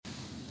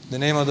In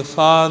the name of the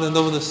Father, and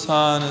of the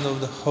Son, and of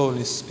the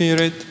Holy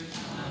Spirit.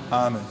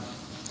 Amen.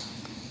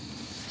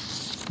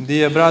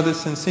 Dear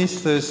brothers and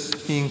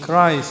sisters in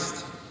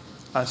Christ,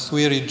 as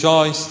we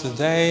rejoice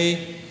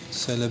today,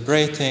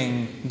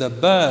 celebrating the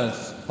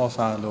birth of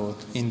our Lord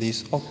in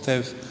this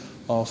octave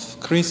of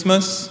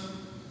Christmas,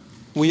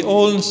 we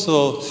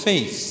also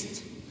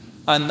faced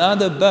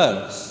another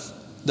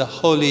birth, the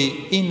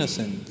Holy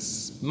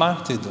Innocents'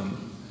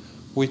 martyrdom,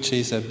 which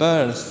is a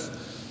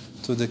birth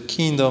to the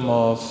kingdom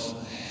of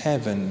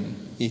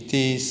heaven. It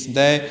is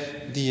the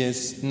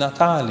Dies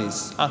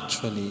Natalis,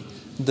 actually,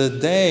 the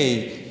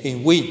day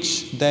in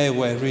which they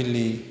were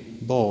really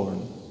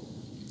born.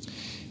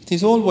 It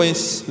is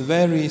always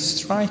very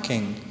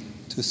striking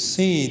to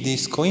see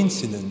this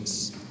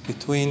coincidence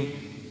between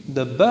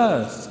the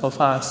birth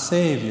of our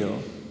Savior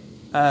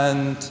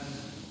and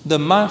the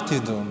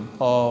martyrdom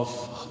of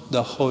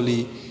the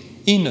Holy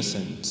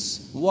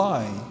Innocents.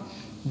 Why?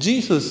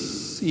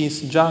 Jesus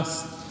is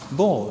just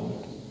born.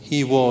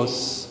 He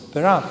was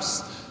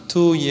perhaps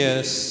 2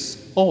 years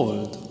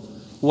old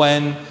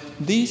when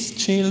these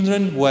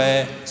children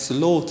were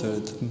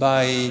slaughtered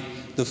by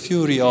the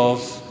fury of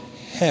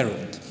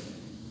Herod.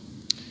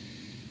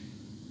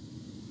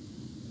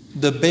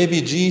 The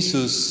baby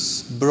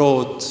Jesus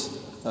brought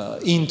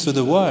into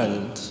the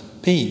world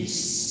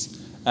peace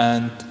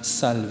and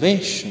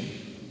salvation.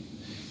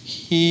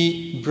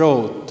 He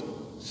brought,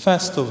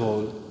 first of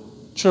all,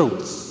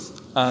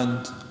 truth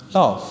and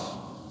love.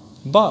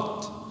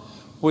 But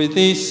with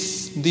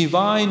this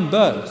divine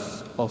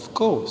birth, of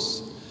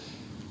course,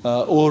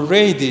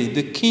 already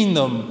the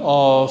kingdom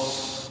of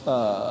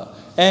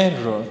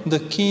error, the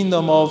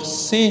kingdom of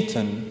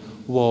Satan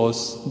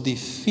was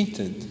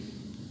defeated.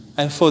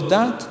 And for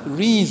that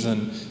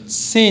reason,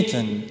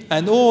 Satan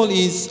and all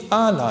his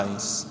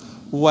allies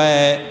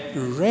were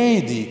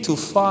ready to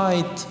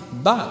fight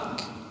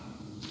back,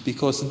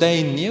 because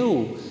they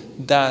knew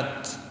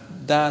that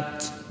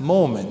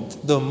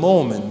moment, the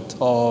moment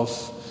of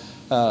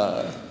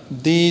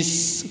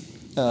this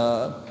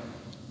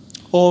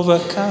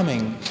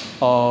overcoming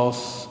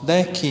of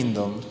their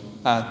kingdom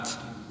had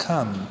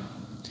come.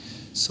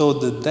 So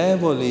the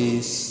devil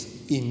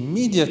is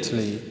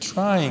immediately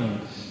trying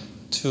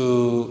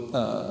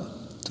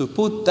to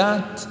put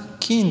that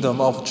kingdom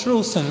of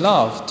truth and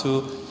love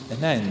to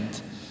an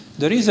end.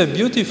 There is a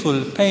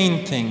beautiful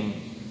painting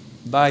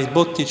by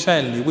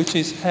Botticelli which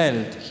is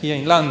held here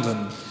in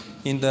London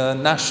in the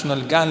National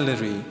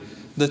Gallery.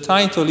 The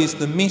title is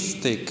The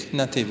Mystic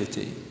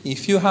Nativity.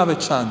 If you have a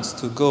chance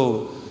to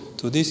go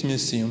to this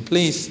museum,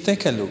 please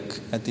take a look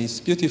at this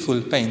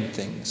beautiful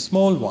painting,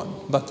 small one,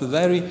 but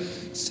very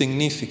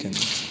significant.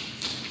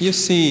 You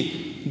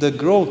see the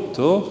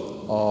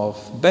grotto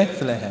of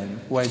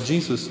Bethlehem, where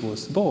Jesus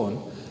was born,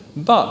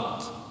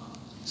 but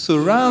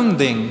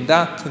surrounding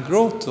that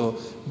grotto,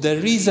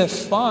 there is a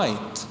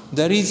fight,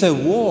 there is a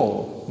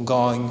war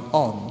going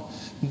on.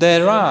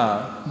 There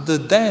are the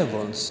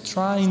devils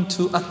trying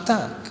to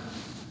attack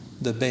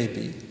the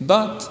baby,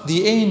 but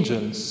the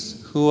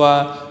angels who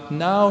are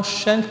now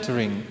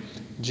sheltering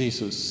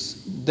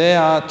Jesus, they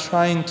are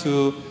trying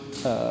to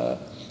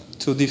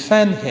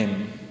defend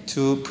him,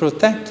 to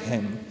protect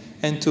him,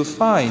 and to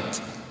fight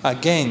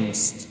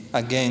against.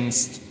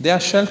 They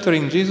are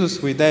sheltering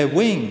Jesus with their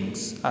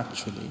wings,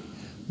 actually,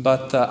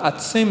 but at the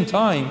same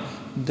time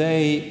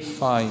they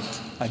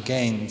fight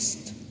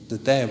against the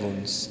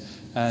devils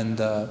and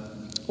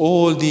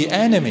all the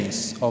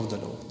enemies of the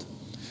Lord.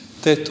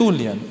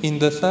 Tertullian, in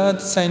the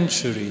 3rd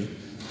century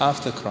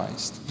after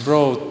Christ,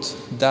 wrote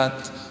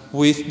that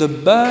with the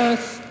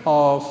birth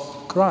of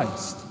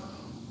Christ,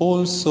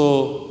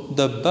 also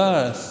the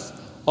birth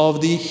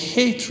of the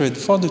hatred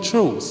for the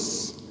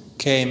truth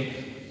came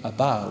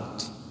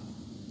about.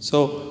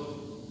 So,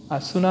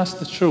 as soon as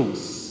the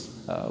truth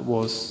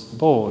was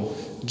born,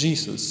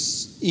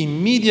 Jesus,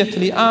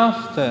 immediately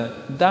after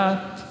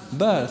that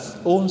birth,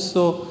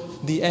 also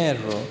the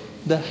error,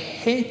 the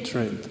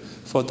hatred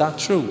for that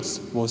truth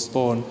was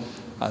born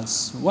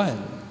as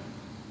well.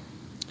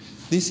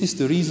 This is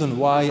the reason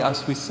why,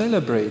 as we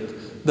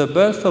celebrate the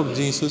birth of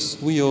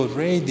Jesus, we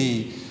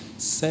already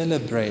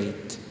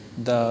celebrate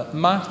the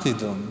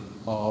martyrdom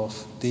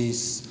of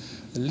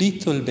these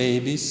little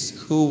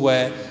babies who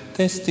were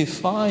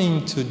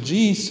testifying to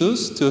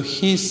Jesus, to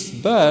his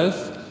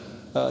birth,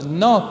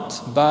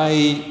 not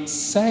by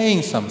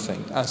saying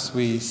something, as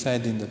we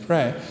said in the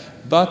prayer,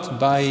 but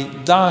by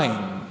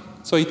dying.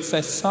 So it's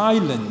a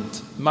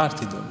silent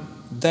martyrdom.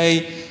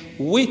 They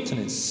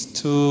witness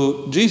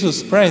to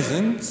Jesus'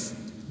 presence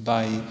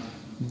by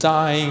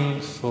dying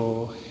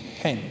for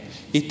him.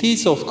 It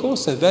is, of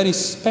course, a very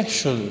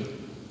special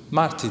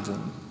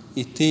martyrdom.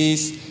 It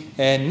is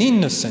an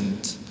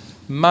innocent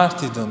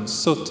martyrdom,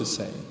 so to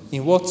say.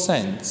 In what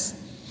sense?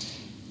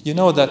 You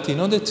know that in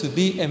order to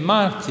be a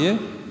martyr,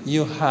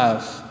 you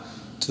have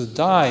to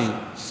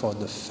die for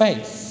the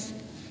faith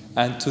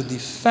and to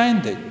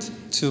defend it,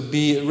 to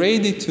be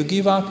ready to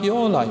give up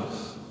your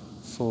life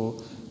for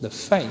the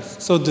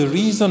faith. So the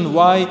reason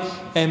why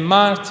a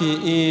martyr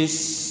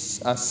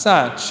is, as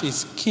such,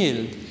 is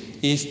killed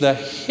is the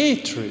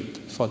hatred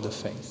for the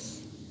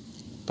faith.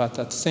 But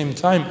at the same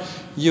time,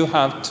 you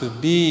have to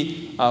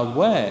be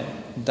aware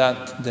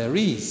that there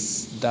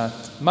is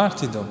that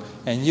martyrdom,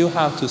 and you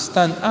have to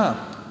stand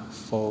up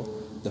for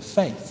the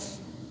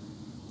faith.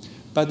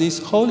 But these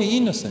holy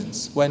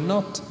innocents were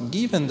not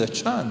given the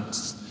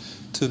chance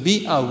to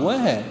be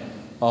aware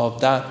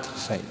of that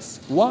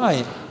faith.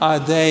 Why are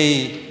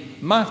they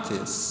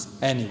martyrs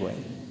anyway?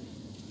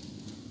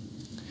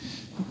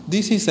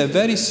 This is a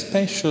very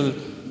special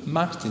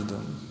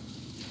martyrdom,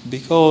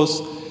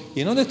 because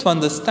in order to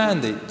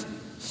understand it,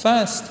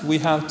 first we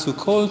have to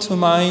call to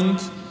mind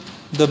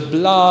the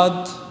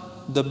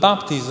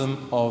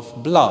baptism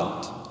of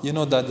blood. You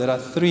know that there are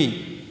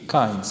 3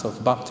 kinds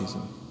of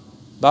baptism.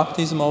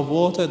 Baptism of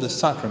water, the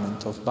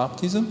sacrament of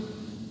baptism.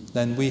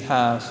 Then we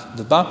have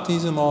the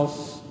baptism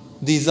of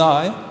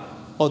desire,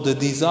 or the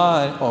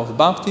desire of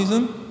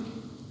baptism,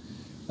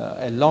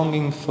 a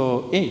longing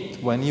for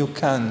it when you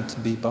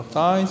can't be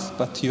baptized,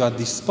 but you are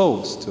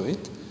disposed to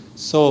it.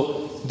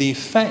 So the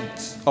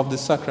effects of the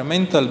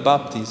sacramental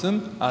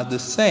baptism are the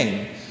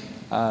same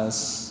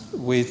as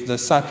with the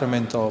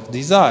sacrament of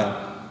desire.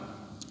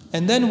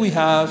 And then we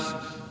have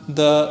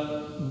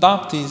the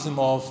baptism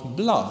of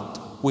blood,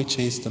 which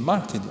is the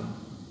martyrdom.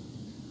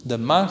 The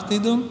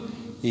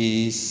martyrdom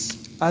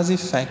is as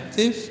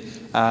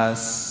effective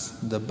as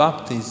the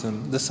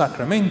baptism, the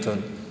sacramental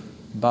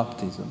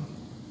baptism.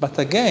 But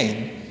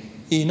again,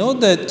 in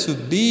order to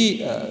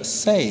be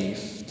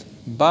saved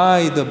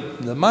by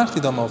the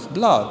martyrdom of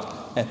blood,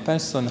 a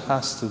person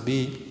has to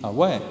be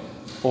aware,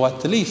 or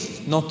at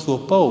least not to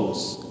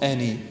oppose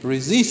any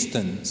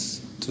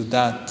resistance to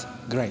that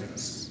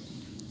grace.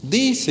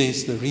 This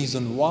is the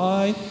reason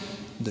why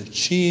the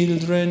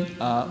children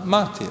are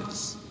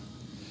martyrs,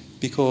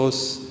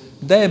 because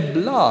their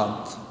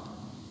blood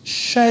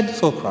shed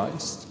for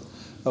Christ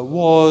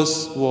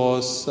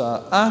was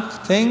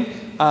acting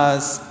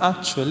as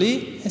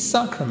actually a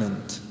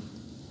sacrament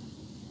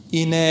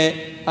in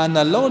an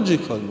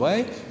analogical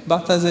way,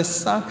 but as a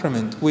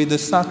sacrament, with the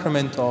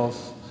sacrament of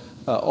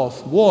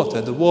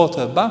water, the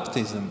water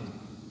baptism.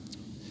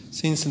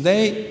 Since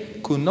they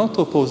could not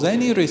oppose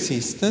any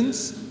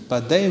resistance,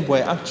 but they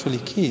were actually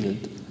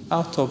killed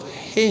out of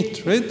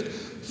hatred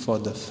for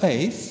the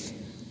faith,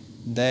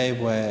 they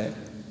were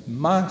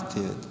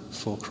martyred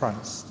for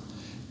Christ.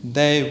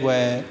 They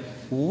were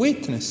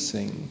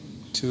witnessing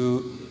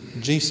to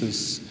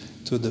Jesus,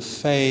 to the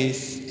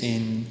faith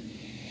in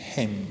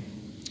Him.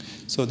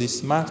 So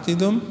this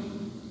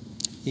martyrdom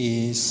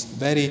is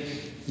very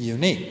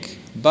unique,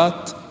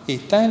 but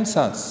it tells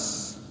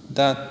us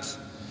that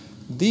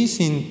this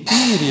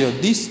interior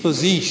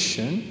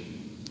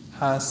disposition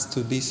has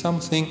to be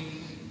something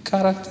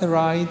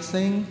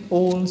characterizing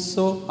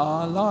also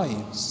our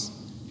lives.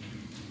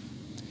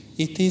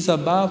 It is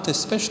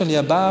especially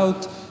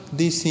about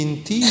this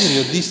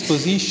interior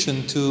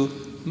disposition to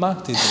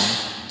martyrdom,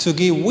 to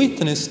give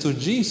witness to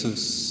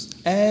Jesus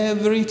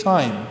every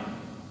time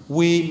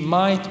we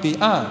might be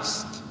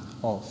asked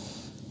of.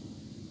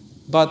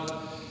 But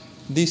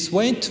this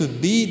way to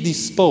be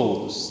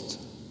disposed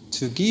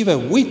to give a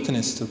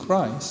witness to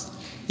Christ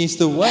is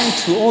the way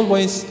to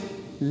always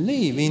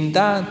live in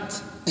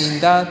that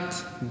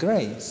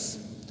grace.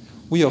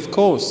 We of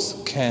course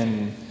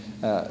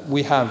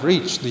we have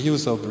reached the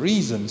use of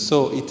reason,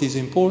 so it is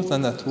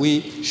important that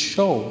we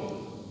show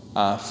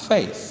our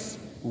faith.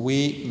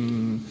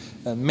 We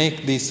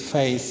make this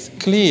faith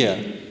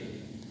clear.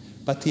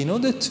 But in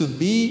order to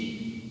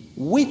be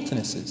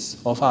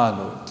witnesses of our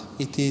Lord,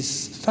 it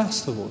is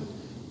first of all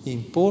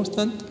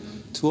important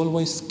to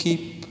always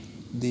keep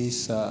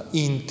this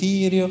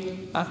interior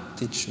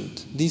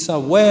attitude, this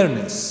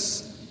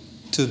awareness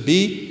to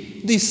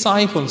be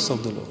disciples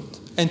of the Lord,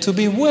 and to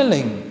be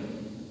willing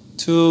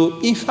to,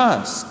 if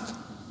asked,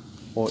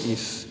 or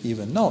if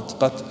even not,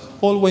 but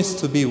always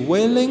to be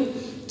willing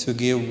to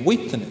give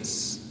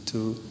witness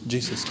to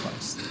Jesus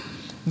Christ.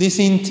 This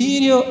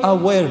interior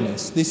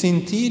awareness, this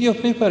interior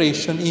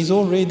preparation is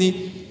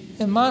already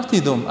a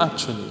martyrdom,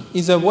 actually.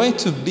 Is a way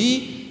to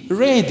be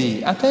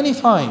ready at any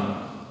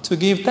time to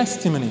give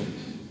testimony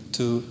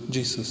to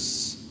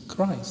Jesus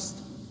Christ.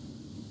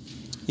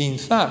 In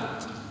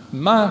fact,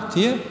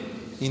 martyr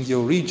in the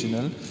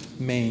original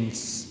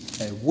means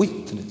a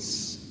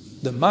witness.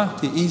 The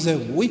martyr is a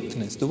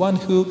witness, the one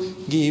who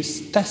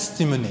gives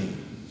testimony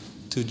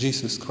to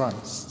Jesus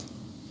Christ.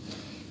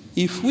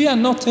 If we are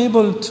not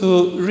able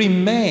to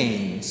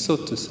remain, so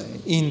to say,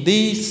 in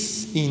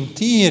this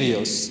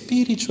interior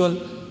spiritual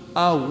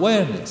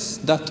awareness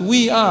that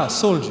we are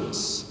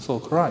soldiers for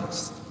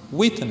Christ,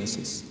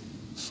 witnesses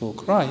for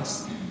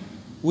Christ,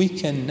 we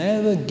can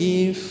never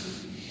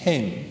give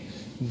Him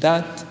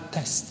that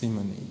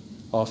testimony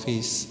of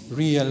His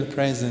real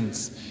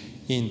presence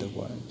in the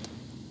world.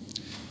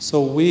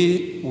 So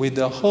with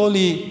the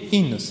holy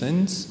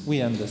innocents,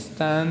 we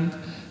understand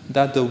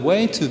that the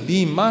way to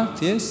be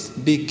martyrs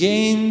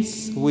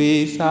begins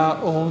with our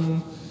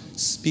own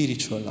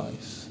spiritual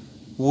life,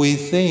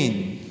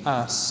 within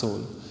our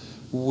soul,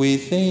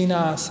 within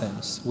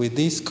ourselves, with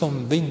this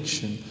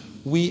conviction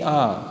we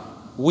are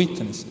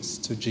witnesses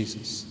to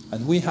Jesus.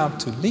 And we have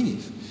to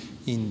live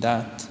in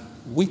that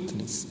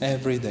witness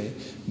every day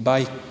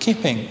by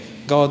keeping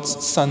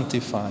God's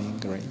sanctifying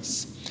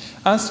grace.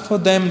 As for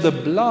them, the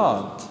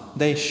blood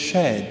they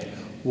shed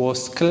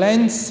was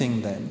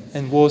cleansing them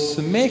and was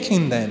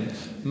making them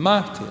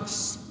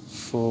martyrs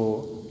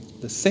for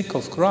the sake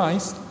of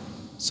Christ.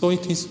 So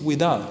it is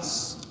with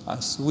us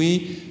as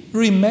we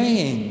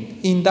remain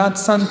in that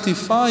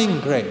sanctifying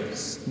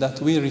grace that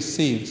we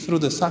receive through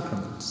the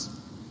sacraments.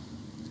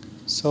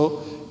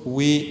 So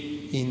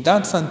we, in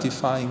that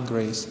sanctifying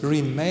grace,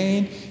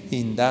 remain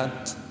in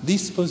that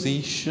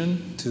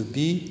disposition to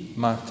be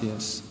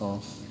martyrs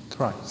of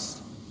Christ.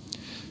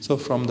 So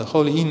from the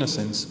Holy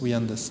Innocents, we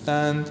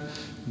understand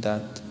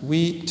that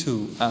we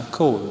too are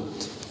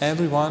called,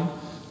 everyone,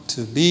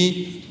 to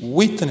be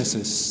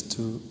witnesses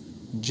to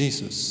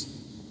Jesus.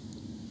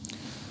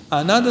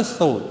 Another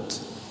thought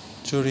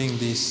during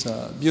this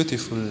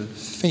beautiful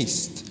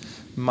feast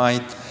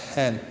might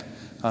help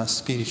our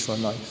spiritual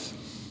life.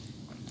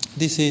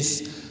 This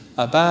is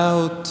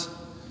about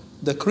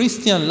the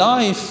Christian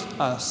life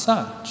as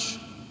such.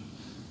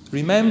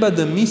 Remember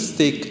the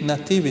mystic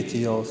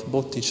nativity of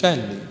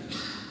Botticelli.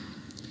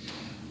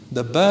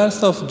 The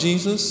birth of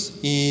Jesus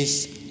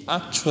is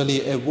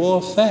actually a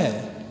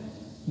warfare.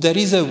 There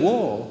is a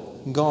war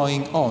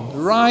going on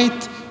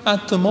right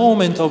at the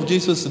moment of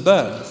Jesus'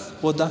 birth.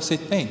 What does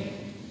it mean?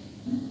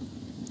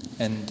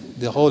 And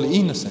the Holy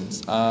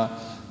Innocents are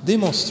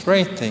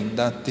demonstrating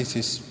that this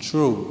is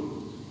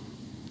true.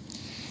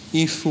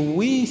 If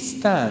we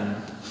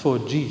stand for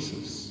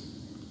Jesus,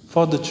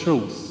 for the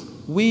truth,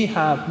 we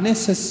have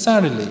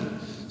necessarily,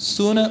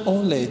 sooner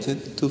or later,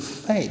 to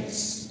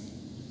face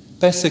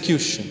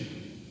persecution,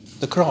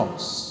 the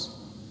cross,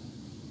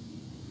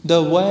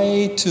 the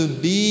way to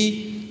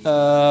be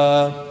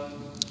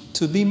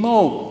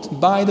mocked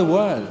by the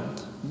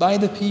world, by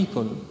the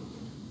people.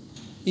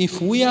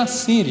 If we are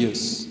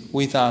serious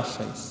with our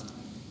faith,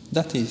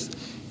 that is,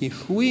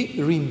 if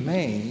we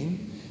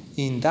remain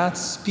in that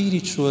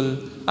spiritual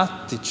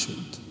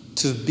attitude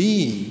to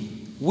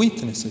be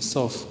witnesses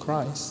of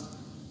Christ,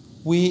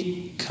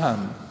 we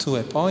come to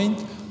a point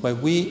where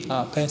we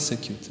are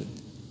persecuted.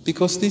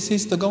 Because this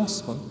is the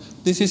gospel.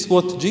 This is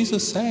what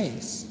Jesus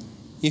says.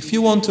 If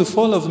you want to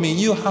follow me,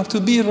 you have to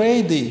be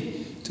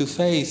ready to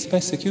face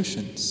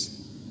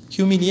persecutions,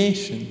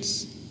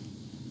 humiliations.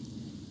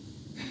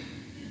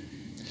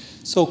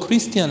 So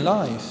Christian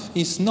life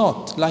is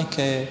not like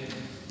a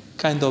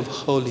kind of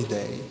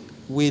holiday.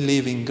 We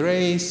live in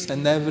grace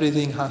and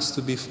everything has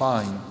to be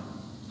fine,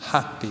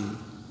 happy.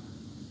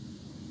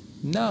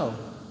 No.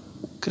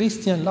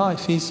 Christian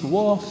life is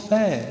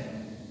warfare.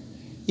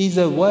 Is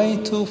a way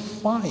to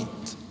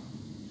fight.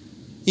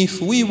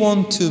 If we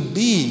want to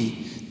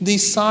be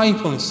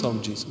disciples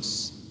of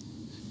Jesus,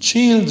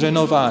 children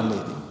of Our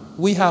Lady,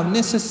 we have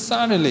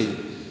necessarily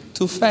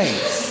to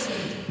face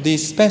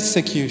this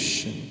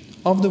persecution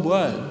of the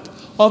world,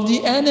 of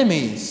the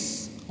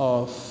enemies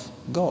of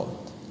God.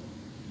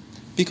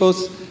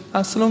 Because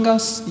as long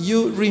as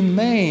you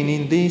remain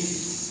in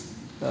this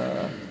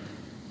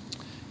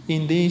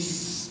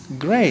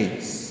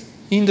grace,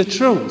 in the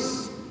truth,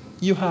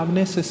 you have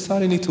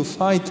necessarily to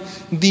fight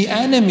the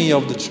enemy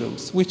of the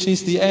truth, which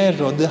is the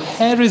error, the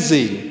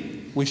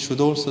heresy, we should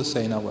also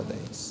say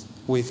nowadays,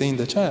 within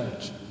the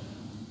church.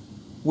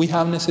 We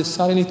have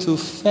necessarily to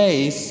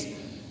face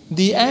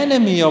the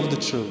enemy of the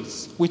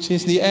truth, which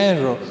is the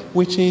error,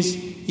 which is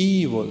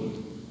evil,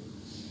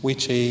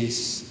 which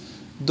is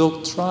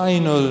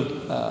doctrinal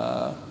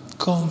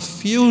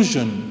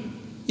confusion,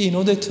 in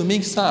order to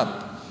mix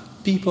up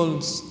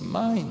people's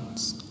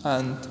minds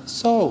and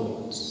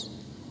souls.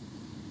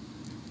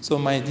 So,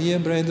 my dear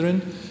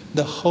brethren,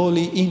 the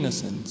Holy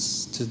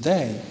Innocents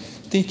today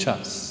teach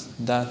us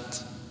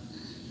that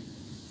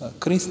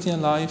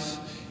Christian life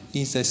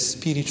is a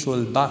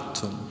spiritual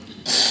battle.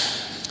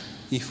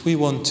 If we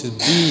want to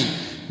be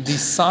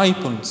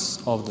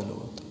disciples of the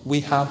Lord, we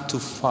have to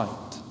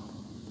fight.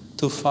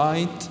 To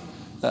fight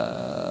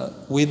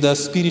with the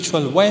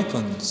spiritual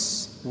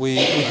weapons. We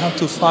have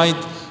to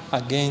fight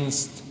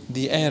against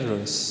the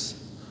errors.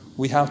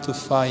 We have to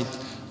fight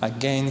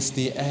against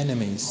the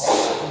enemies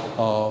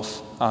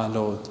of our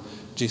Lord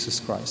Jesus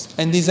Christ.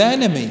 And these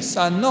enemies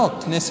are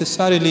not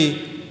necessarily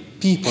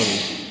people,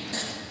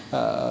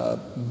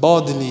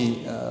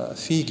 bodily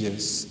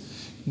figures.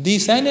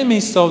 These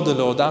enemies of the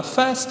Lord are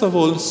first of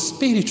all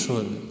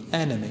spiritual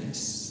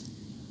enemies.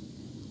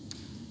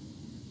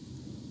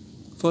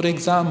 For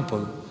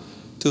example,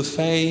 to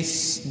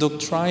face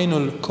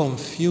doctrinal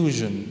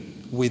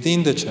confusion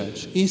within the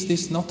church, is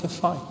this not a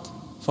fight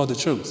for the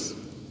truth?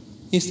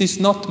 Is this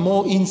not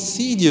more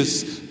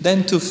insidious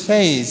than to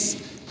face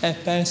a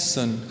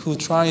person who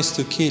tries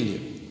to kill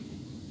you?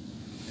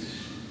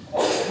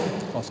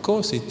 Of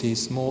course it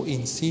is more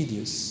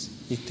insidious.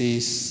 It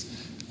is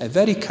a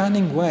very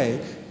cunning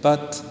way,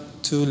 but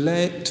to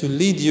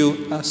lead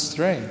you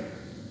astray.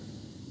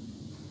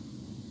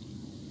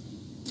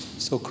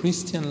 So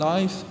Christian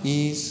life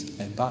is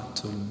a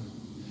battle,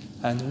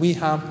 and we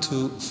have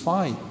to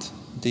fight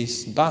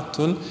this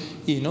battle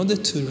in order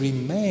to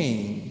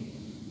remain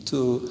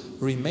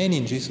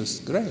in Jesus'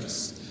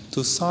 grace,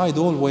 to side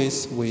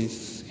always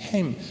with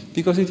Him,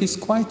 because it is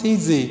quite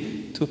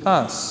easy to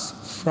pass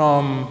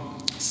from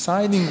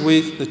siding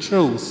with the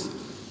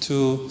truth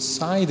to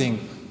siding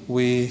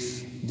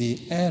with the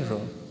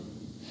error.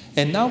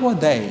 And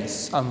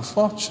nowadays,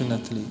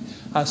 unfortunately,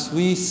 as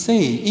we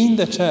see in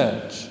the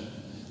church,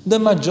 the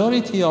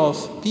majority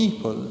of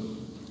people,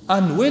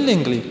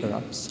 unwillingly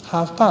perhaps,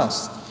 have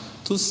passed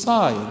to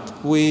side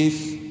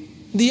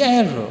with the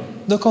error,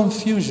 the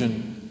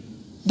confusion.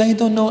 They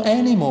don't know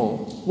anymore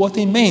what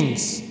it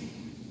means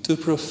to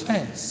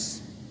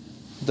profess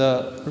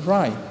the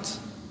right,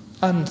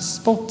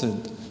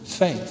 unspotted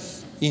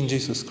faith in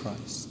Jesus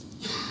Christ.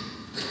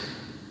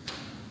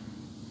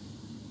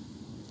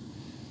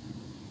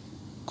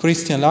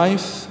 Christian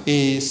life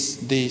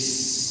is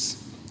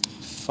this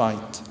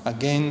fight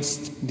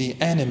against the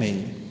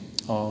enemy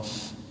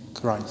of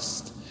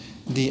Christ,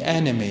 the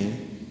enemy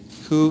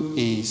who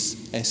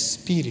is a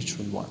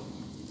spiritual one,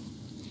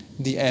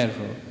 the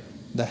error,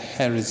 the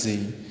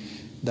heresy,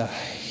 the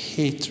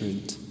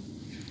hatred.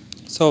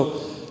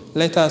 So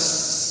let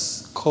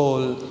us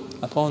call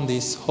upon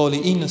this Holy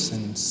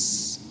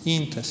Innocents'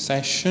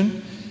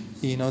 intercession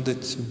in order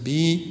to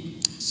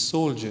be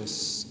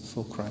soldiers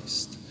for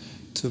Christ,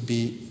 to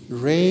be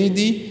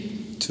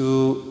ready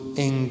to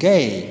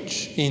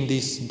engage in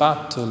this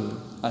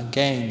battle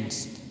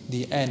against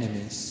the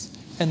enemies.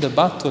 And the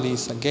battle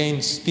is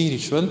again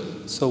spiritual,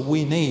 so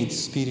we need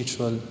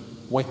spiritual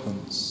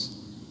weapons.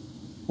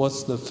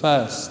 What's the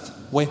first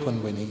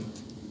weapon we need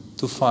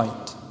to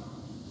fight?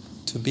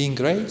 To be in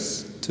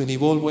grace, to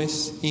live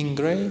always in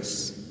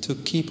grace, to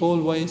keep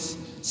always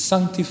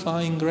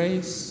sanctifying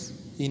grace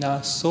in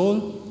our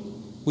soul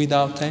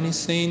without any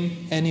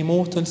sin, any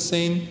mortal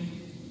sin.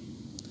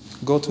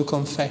 Go to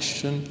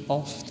confession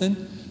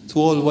often, to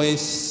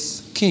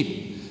always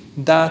keep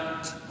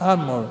that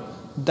armor,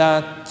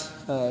 that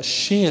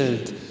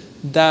shield,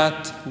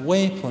 that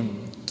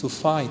weapon to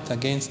fight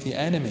against the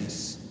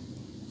enemies.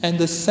 And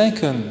the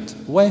second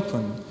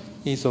weapon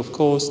is, of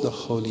course, the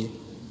Holy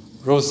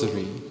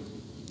Rosary.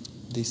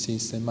 This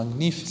is a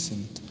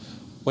magnificent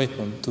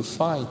weapon to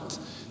fight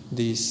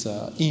this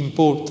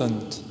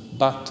important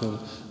battle,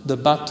 the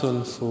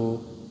battle for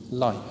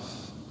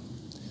life.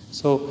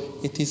 So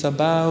it is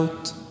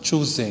about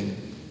choosing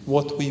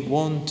what we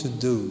want to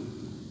do,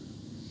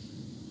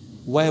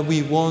 where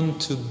we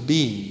want to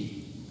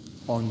be,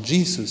 on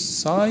Jesus'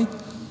 side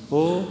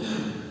or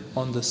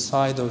on the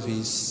side of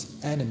his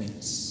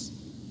enemies.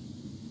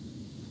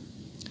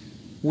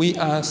 We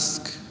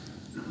ask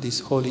these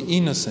holy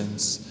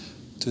innocents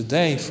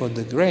today for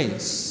the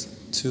grace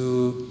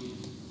to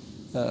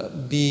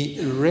be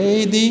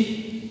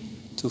ready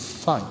to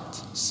fight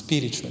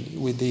spiritually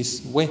with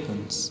these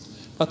weapons.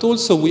 But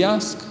also we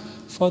ask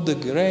for the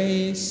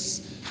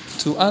grace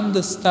to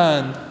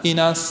understand in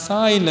our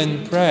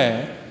silent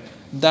prayer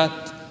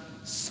that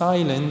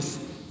silence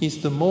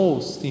is the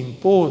most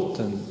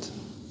important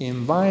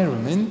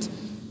environment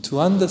to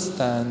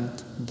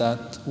understand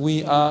that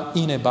we are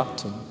in a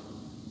battle.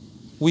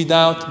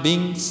 Without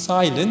being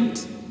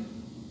silent,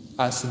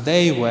 as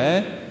they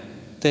were,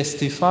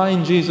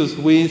 testifying Jesus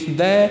with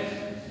their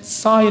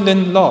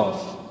silent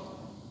love,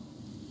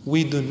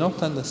 we do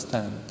not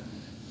understand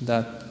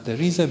that there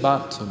is a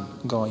battle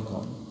going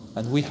on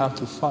and we have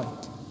to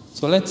fight.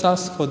 So let's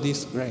ask for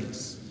this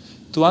grace,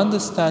 to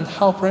understand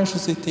how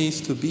precious it is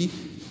to be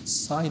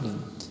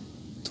silent,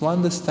 to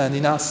understand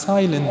in our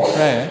silent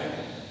prayer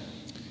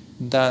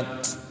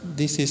that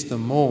this is the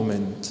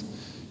moment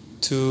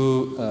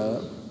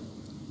to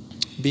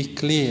be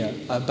clear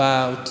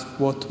about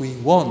what we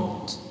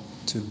want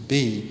to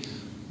be,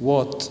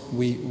 what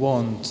we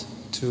want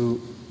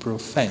to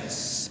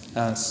profess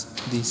as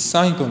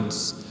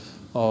disciples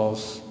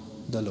of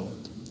the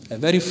Lord. A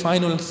very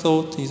final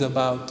thought is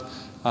about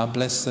our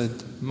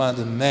Blessed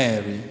Mother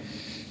Mary.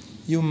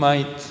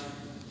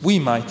 We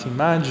might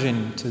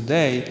imagine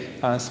today,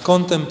 as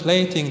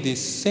contemplating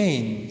this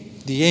scene,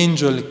 the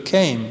angel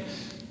came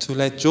to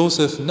let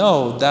Joseph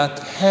know that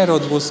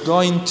Herod was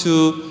going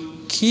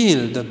to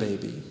kill the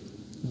baby.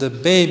 The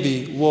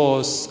baby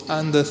was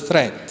under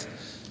threat,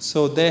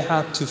 so they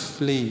had to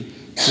flee,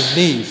 to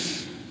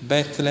leave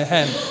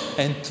Bethlehem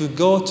and to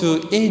go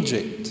to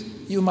Egypt.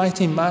 You might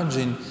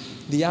imagine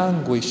the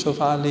anguish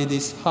of Our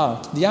Lady's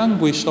heart, the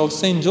anguish of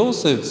St.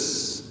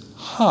 Joseph's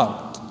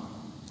heart,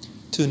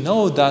 to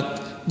know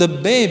that the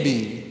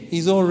baby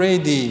is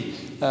already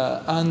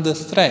under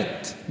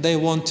threat. They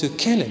want to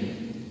kill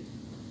him.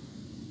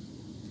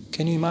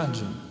 Can you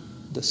imagine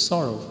the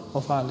sorrow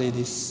of Our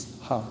Lady's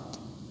heart?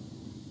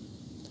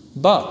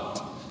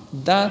 But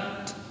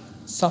that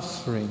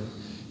suffering,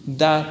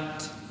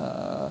 that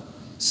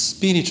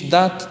spirit,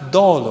 that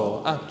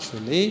dolor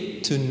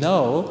actually, to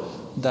know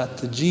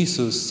that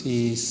Jesus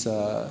is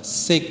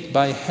sick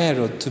by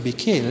Herod to be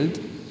killed,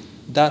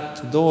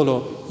 that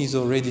dolor is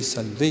already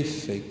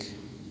salvific.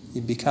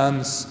 It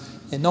becomes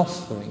an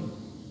offering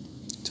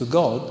to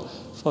God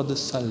for the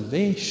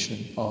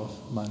salvation of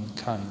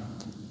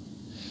mankind.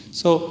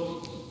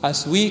 So,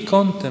 as we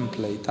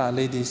contemplate Our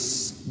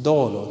Lady's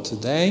Dolo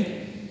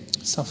today,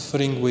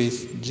 suffering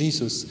with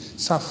Jesus,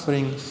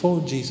 suffering for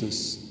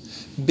Jesus,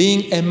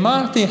 being a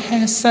martyr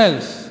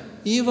herself,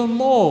 even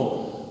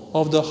more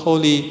of the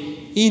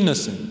Holy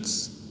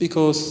Innocents,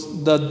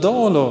 because the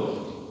Dolo,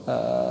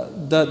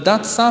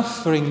 that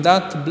suffering,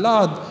 that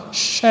blood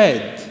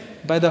shed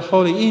by the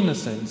Holy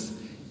Innocents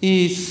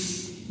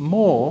is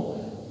more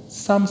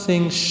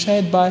something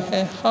shed by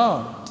her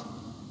heart.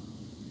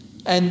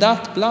 And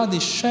that blood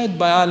is shed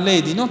by Our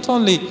Lady, not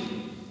only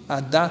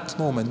at that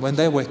moment when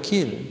they were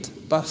killed,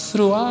 but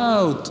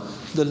throughout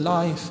the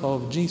life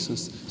of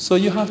Jesus. So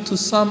you have to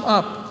sum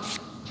up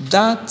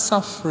that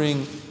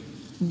suffering,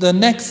 the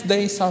next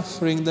day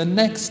suffering, the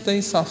next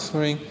day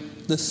suffering,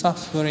 the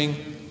suffering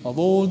of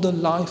all the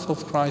life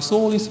of Christ,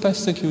 all his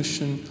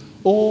persecution,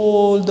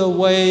 all the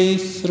way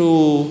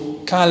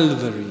through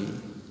Calvary.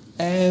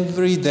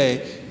 Every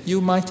day,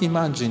 you might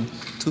imagine,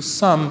 to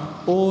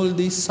sum all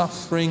this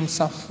suffering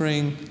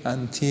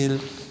until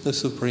the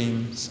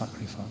supreme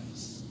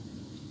sacrifice.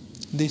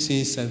 This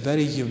is a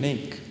very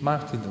unique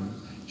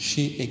martyrdom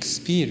she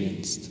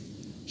experienced,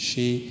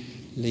 she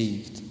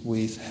lived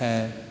with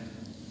her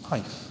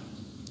life.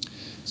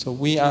 So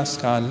we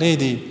ask Our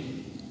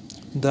Lady,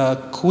 the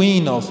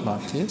Queen of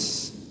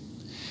Martyrs,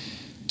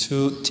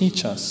 to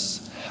teach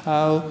us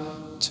how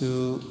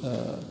to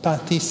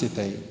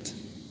participate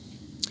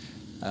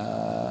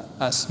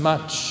as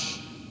much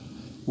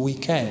we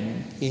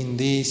can in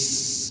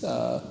this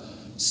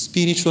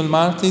spiritual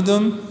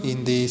martyrdom,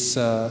 in this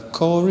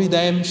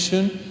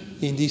co-redemption,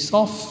 in this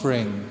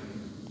offering,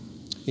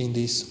 in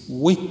this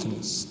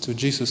witness to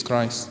Jesus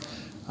Christ,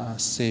 our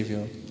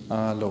Savior,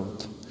 our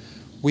Lord.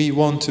 We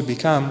want to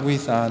become,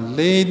 with Our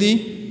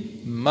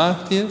Lady,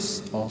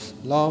 martyrs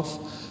of love,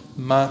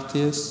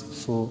 martyrs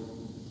for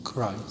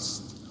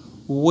Christ,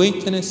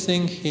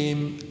 witnessing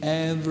him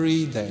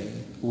every day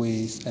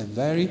with a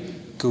very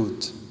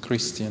good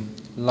Christian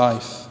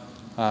life.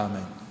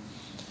 Amen.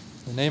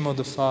 In the name of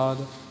the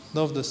Father, and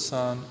of the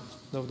Son,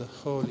 and of the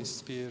Holy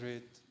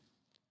Spirit.